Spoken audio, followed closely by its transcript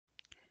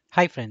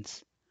Hi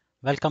friends,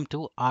 welcome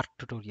to ARC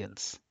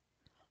Tutorials.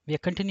 We are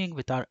continuing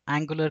with our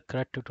Angular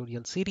CRUD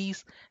tutorial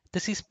series.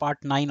 This is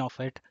part 9 of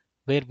it,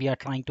 where we are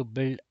trying to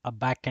build a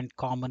backend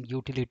common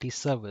utility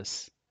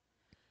service.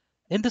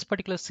 In this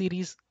particular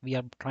series, we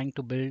are trying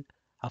to build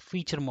a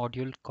feature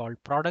module called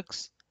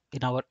products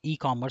in our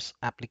e-commerce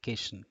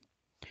application.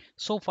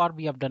 So far,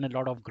 we have done a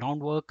lot of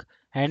groundwork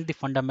and the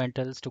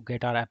fundamentals to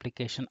get our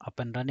application up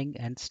and running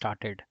and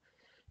started.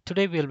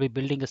 Today we'll be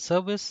building a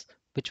service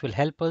which will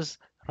help us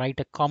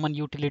write a common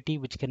utility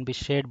which can be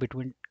shared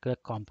between the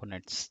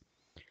components.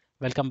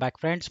 Welcome back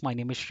friends, my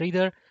name is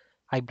Sridhar.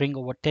 I bring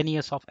over 10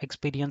 years of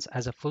experience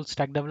as a full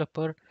stack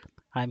developer.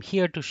 I'm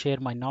here to share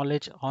my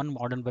knowledge on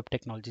modern web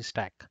technology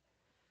stack.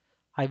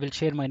 I will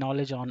share my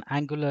knowledge on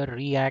Angular,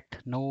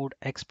 React, Node,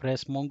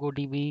 Express,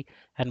 MongoDB,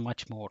 and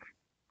much more.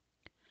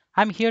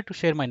 I'm here to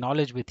share my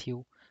knowledge with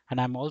you, and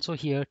I'm also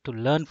here to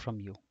learn from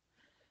you.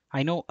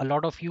 I know a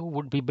lot of you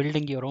would be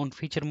building your own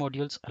feature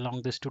modules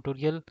along this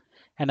tutorial,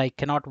 and I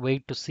cannot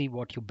wait to see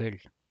what you build.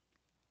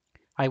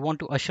 I want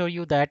to assure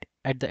you that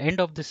at the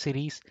end of this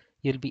series,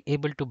 you'll be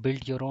able to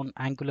build your own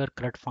Angular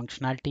CRUD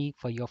functionality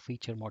for your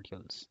feature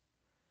modules.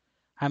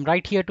 I'm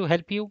right here to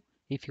help you.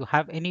 If you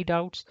have any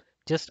doubts,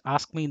 just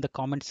ask me in the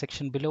comment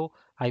section below.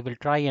 I will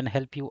try and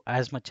help you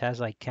as much as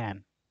I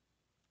can.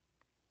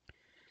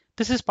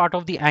 This is part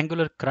of the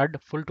Angular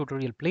CRUD full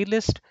tutorial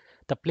playlist.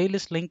 The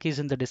playlist link is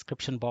in the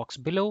description box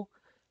below.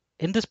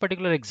 In this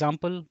particular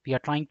example, we are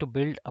trying to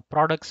build a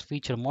products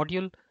feature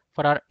module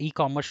for our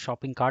e-commerce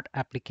shopping cart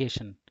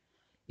application.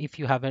 If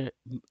you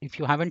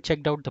haven't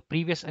checked out the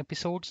previous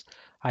episodes,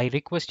 I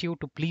request you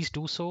to please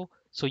do so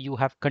you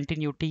have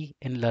continuity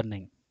in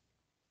learning.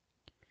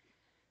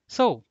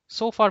 So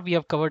far we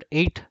have covered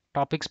 8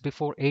 topics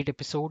before 8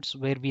 episodes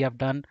where we have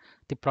done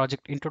the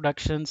project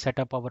introduction, set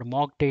up our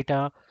mock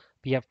data,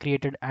 we have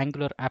created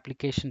Angular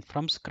application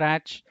from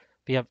scratch,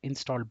 we have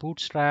installed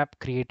Bootstrap,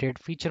 created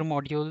feature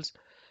modules,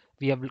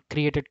 we have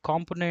created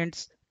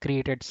components,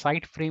 created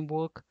site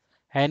framework,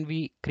 and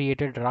we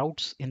created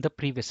routes in the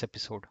previous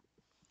episode.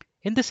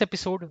 In this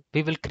episode,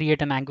 we will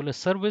create an Angular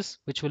service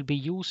which will be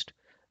used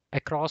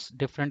across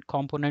different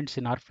components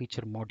in our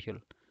feature module.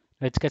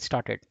 Let's get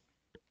started.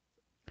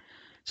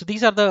 So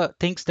these are the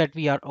things that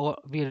we are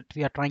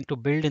trying to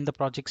build in the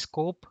project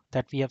scope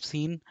that we have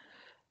seen.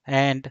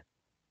 And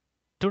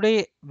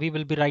today we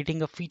will be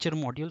writing a feature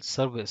module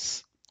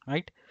service,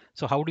 right?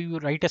 So how do you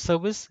write a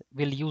service?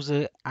 We'll use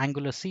a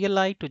Angular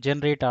CLI to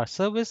generate our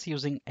service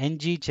using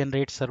ng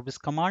generate service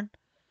command.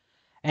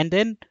 And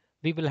then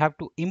we will have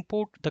to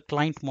import the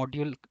client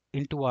module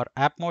into our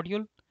app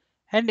module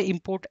and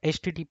import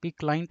HTTP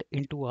client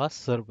into our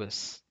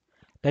service.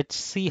 Let's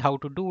see how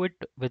to do it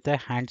with a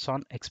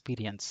hands-on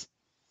experience.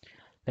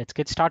 Let's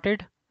get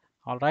started.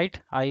 All right,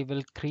 I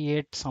will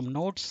create some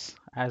notes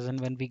as and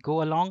when we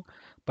go along.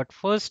 But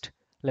first,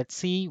 let's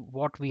see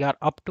what we are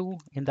up to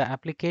in the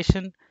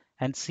application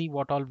and see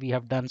what all we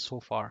have done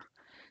so far.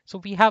 So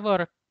we have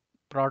our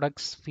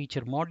products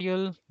feature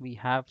module. We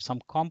have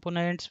some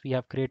components. We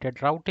have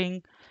created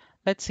routing.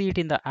 Let's see it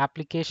in the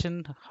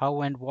application,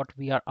 how and what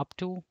we are up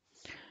to.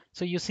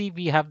 So you see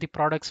we have the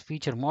products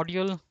feature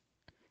module.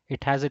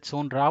 It has its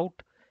own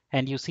route,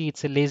 and you see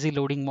it's a lazy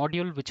loading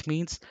module, which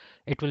means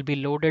it will be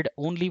loaded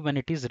only when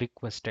it is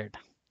requested.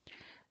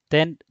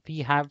 Then we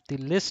have the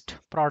list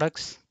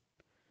products,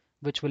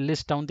 which will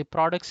list down the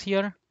products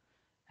here.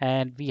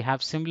 And we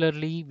have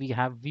similarly, we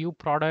have view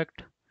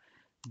product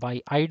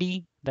by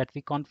ID that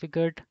we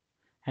configured,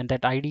 and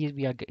that ID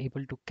we are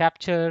able to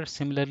capture.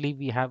 Similarly,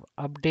 we have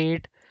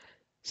update.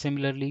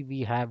 Similarly,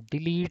 we have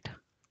delete.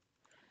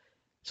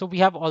 So we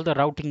have all the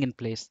routing in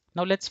place.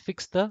 Now let's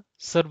fix the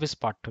service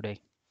part today.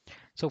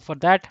 So for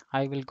that,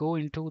 I will go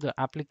into the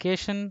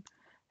application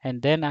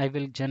and then I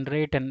will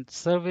generate a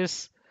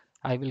service.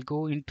 I will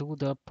go into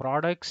the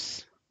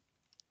products.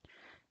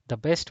 The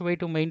best way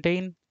to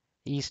maintain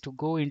is to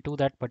go into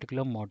that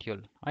particular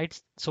module,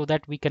 right? So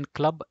that we can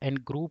club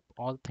and group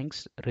all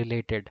things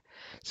related.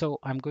 So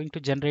I'm going to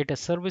generate a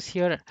service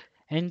here,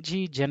 ng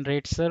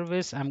generate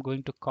service. I'm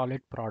going to call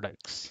it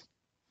products.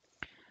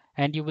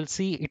 And you will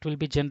see it will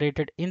be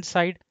generated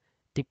inside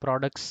the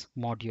products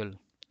module.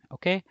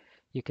 Okay,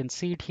 you can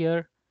see it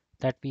here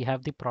that we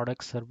have the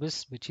product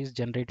service which is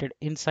generated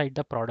inside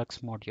the products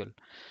module.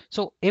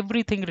 So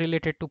everything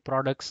related to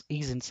products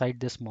is inside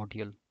this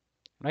module,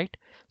 right?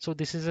 So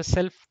this is a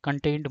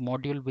self-contained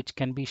module which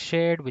can be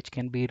shared, which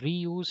can be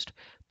reused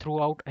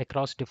throughout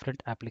across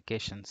different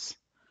applications.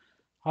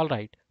 All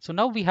right, so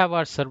now we have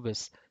our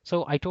service.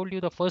 So I told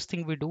you the first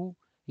thing we do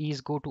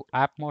is go to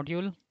app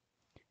module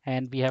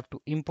and we have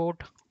to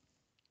import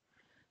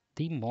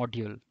the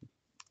module.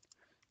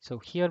 So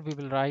here we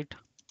will write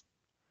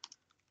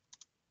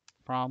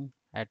from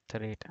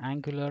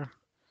 @angular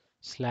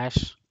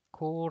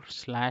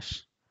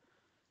 /core/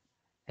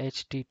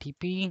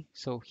 http.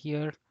 So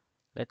here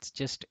let's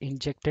just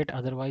inject it,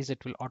 otherwise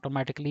it will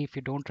automatically, if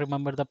you don't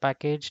remember the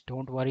package,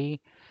 don't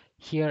worry.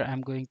 Here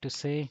I'm going to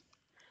say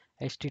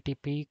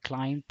http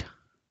client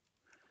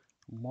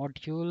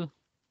module.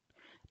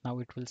 Now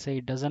it will say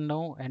it doesn't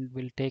know and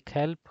will take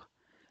help.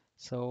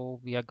 So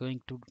we are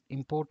going to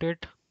import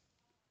it.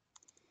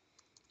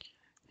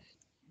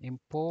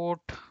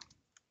 Import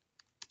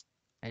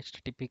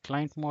HTTP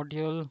client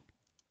module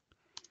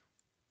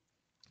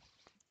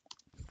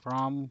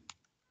from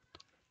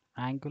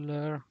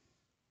Angular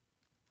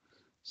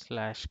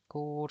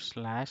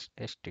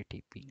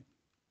 /core/HTTP.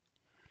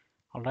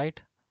 All right.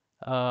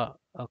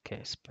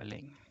 Okay,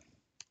 spelling.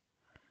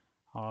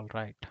 All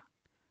right.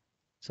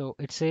 So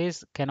it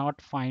says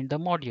cannot find the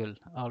module.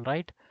 All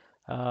right.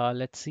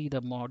 Let's see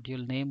the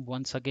module name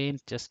once again,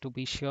 just to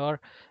be sure.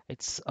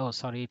 Oh,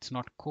 sorry, it's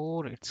not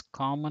core, it's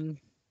common.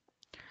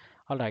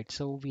 All right.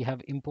 So we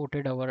have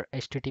imported our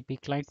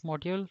HTTP client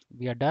module.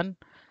 We are done.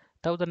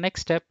 Now the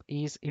next step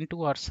is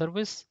into our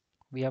service.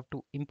 We have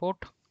to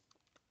import,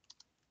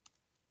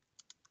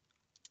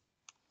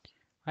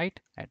 right,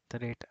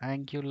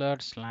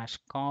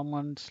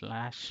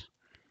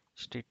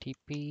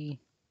 @angular/common/http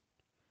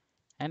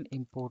and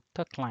import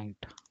the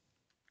client.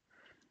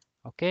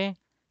 Okay,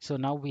 so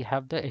now we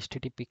have the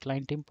HTTP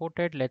client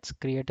imported. Let's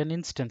create an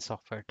instance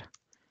of it.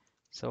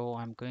 So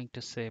I'm going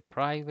to say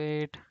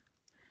private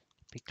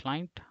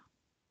client.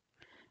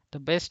 The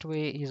best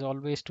way is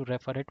always to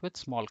refer it with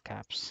small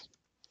caps.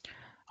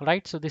 All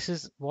right, so this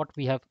is what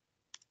we have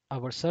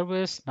our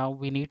service. Now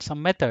we need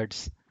some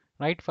methods,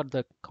 right, for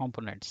the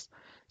components.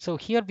 So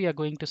here we are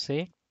going to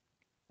say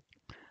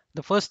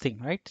the first thing,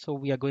 right? So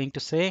we are going to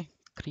say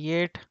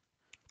create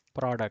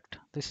product.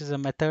 This is a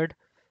method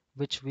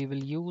which we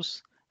will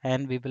use,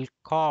 and we will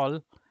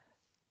call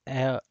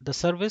the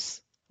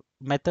service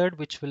method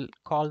which will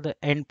call the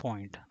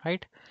endpoint,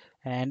 right?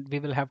 And we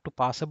will have to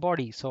pass a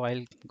body. So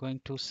I'm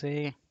going to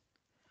say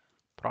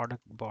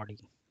product body.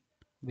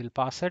 We'll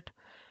pass it,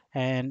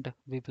 and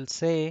we will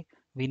say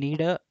we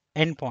need a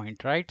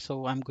endpoint, right?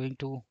 So I'm going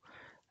to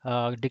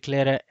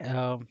declare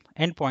a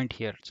endpoint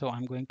here. So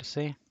I'm going to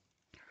say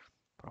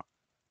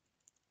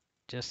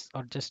just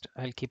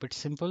I'll keep it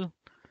simple,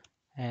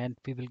 and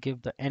we will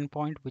give the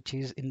endpoint, which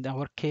is in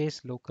our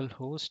case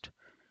localhost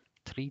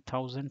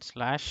 3000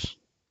 slash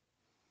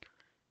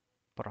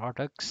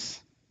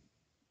products.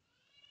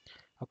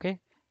 Okay,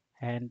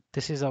 and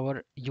this is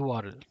our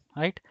URL,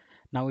 right?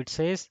 Now it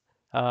says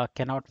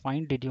cannot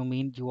find, did you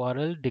mean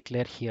URL,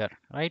 declare here,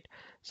 right?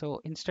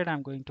 So instead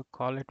I'm going to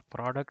call it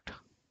product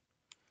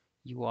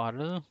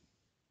URL.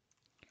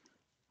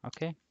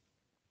 Okay,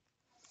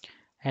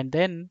 and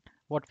then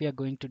what we are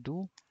going to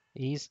do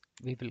is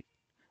we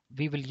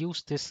will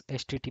use this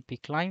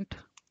HTTP client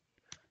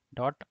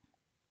dot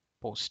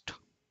post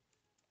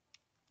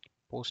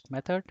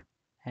method,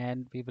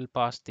 and we will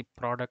pass the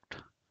product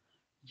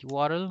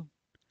URL.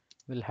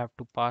 We'll have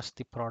to pass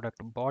the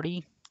product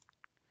body,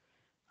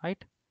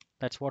 right?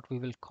 That's what we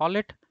will call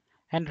it.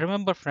 And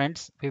remember,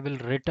 friends, we will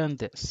return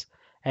this.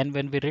 And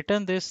when we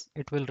return this,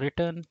 it will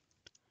return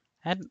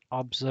an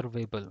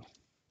observable.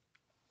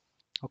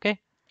 Okay,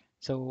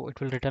 so it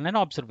will return an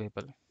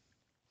observable.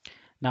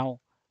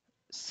 Now,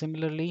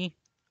 similarly,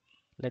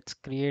 let's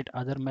create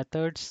other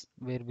methods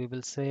where we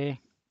will say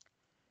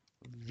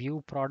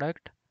view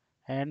product,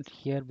 and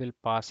here we'll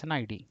pass an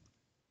ID,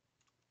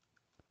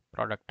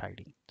 product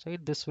ID. So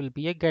this will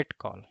be a get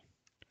call.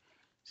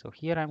 So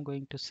here I'm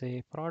going to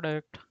say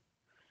product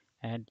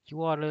and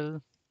URL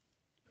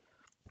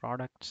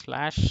product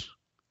slash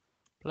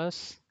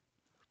plus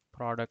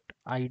product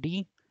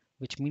ID,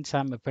 which means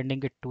I'm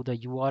appending it to the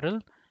URL,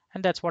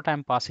 and that's what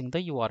I'm passing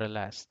the URL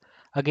as.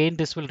 Again,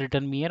 this will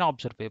return me an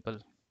observable.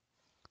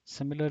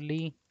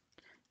 Similarly,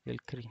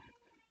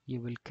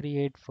 you will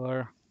create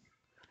for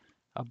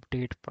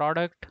update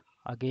product.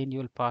 Again, you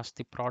will pass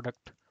the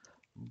product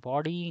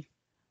body.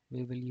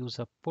 We will use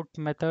a put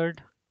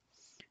method.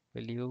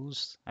 We'll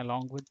use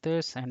along with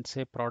this and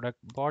say product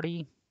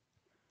body,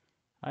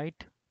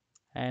 right?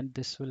 And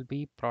this will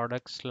be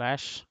product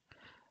slash,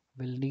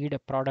 we'll need a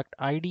product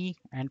ID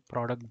and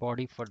product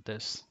body for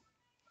this.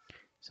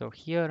 So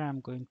here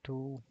I'm going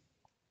to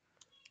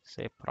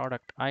say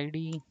product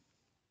ID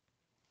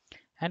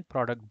and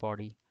product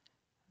body.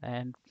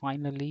 And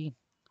finally,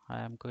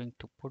 I am going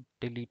to put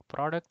delete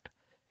product.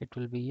 It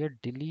will be a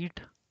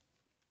delete.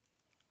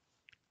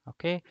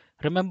 Okay.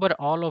 Remember,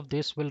 all of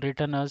this will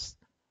return us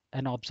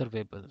an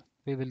observable.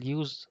 We will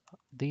use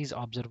these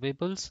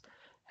observables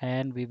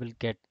and we will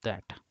get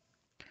that.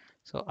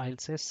 So I'll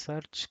say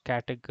search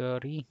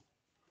category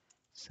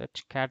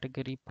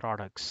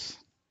products.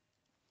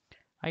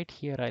 Right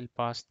here, I'll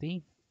pass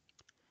the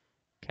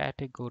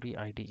category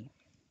ID.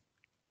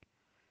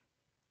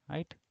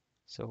 Right.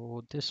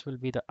 So this will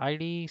be the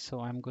ID.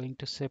 So I'm going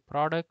to say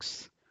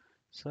products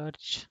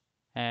search,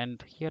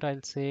 and here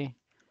I'll say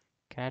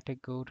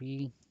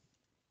category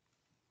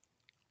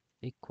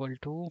equal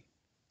to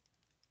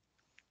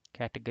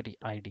category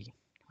ID,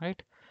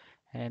 right?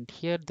 And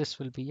here this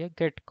will be a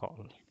get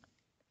call,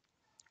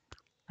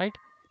 right?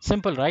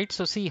 Simple, right?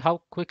 So see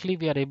how quickly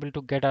we are able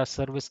to get our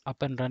service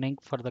up and running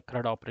for the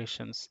CRUD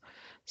operations.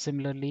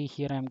 Similarly,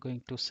 here I'm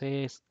going to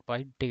say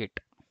by date,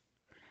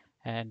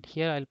 and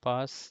here I'll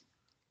pass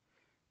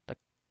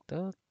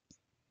the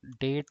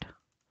date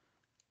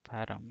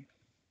param,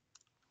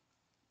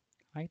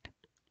 right?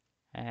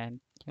 And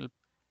you'll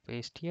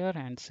paste here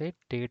and say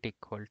date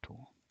equal to,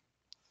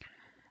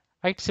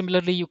 right?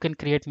 Similarly, you can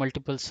create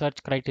multiple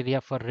search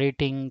criteria for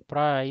rating,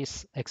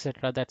 price,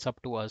 etc. That's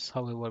up to us,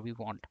 however we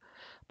want.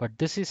 But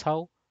this is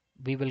how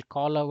we will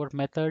call our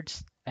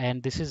methods,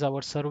 and this is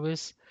our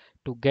service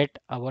to get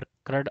our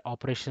CRUD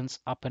operations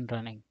up and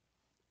running,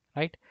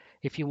 right?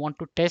 If you want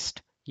to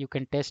test, you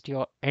can test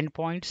your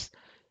endpoints.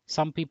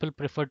 Some people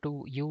prefer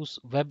to use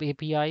web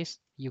APIs.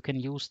 You can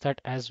use that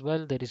as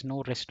well. There is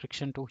no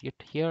restriction to it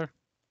here.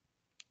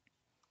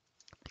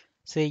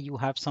 Say you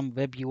have some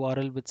web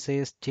URL which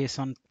says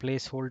json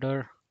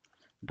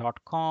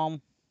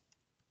placeholder.com,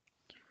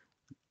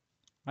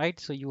 right?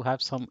 So you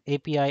have some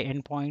API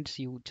endpoints.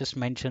 You just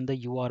mention the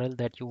URL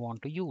that you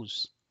want to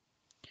use.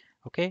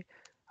 Okay,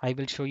 I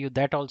will show you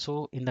that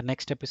also in the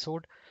next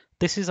episode.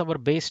 This is our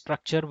base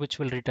structure which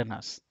will return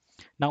us.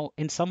 Now,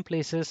 in some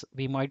places,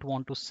 we might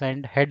want to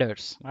send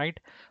headers, right?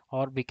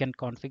 Or we can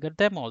configure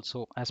them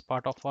also as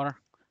part of our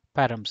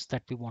params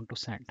that we want to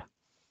send,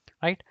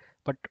 right?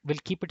 But we'll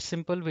keep it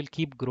simple, we'll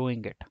keep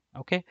growing it.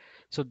 Okay,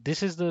 so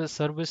this is the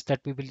service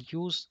that we will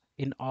use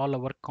in all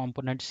our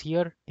components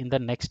here in the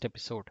next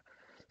episode.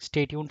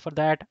 Stay tuned for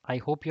that. I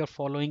hope you're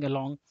following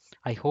along.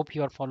 I hope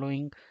you are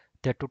following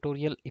the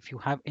tutorial. If you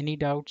have any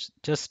doubts,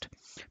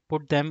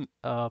 put them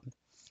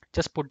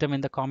just put them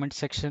in the comment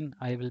section.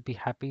 I will be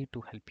happy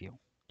to help you.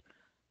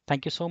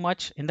 Thank you so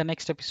much. In the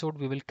next episode,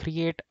 we will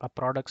create a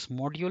products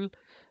module,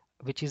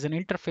 which is an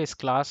interface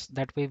class.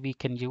 That way we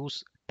can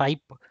use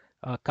type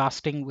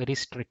casting very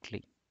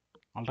strictly.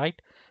 All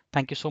right.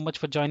 Thank you so much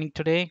for joining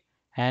today,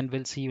 and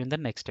we'll see you in the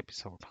next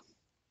episode.